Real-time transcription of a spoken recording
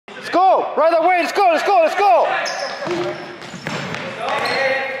go! Right away, let's go, let's go, let's go!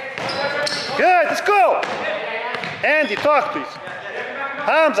 Good, let's go! Andy, talk please.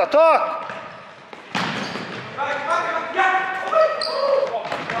 Hamza, talk!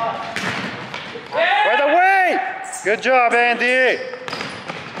 Right away! Good job, Andy!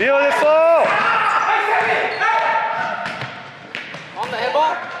 Beautiful! On the head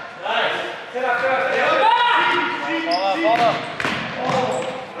ball.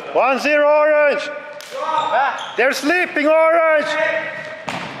 1-0 Orange! They're sleeping, Orange!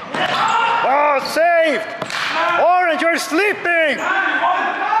 Oh, saved! Orange, you're sleeping!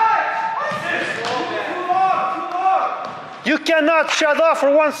 You cannot shut off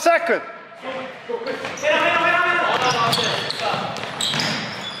for 1 second!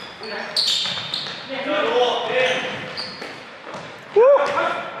 Woo.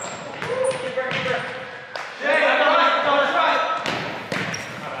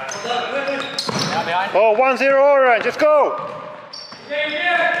 Oh, 1-0 Orange, let's go!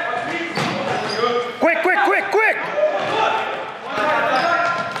 Quick, quick, quick, quick!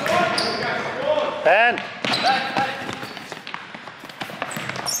 And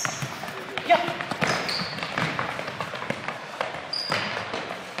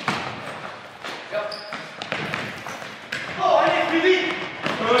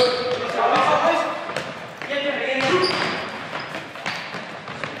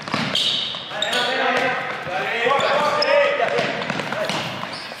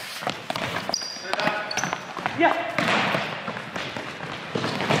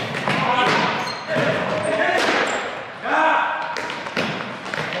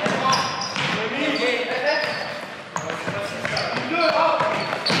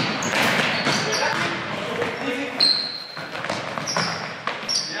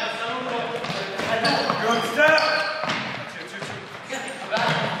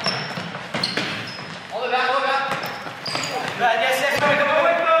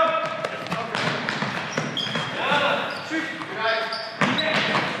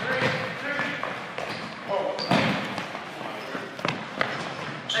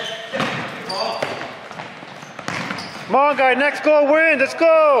come on, guys, next goal win, let's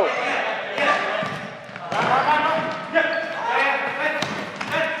go!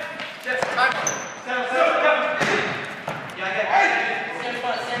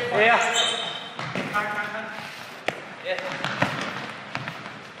 Yeah.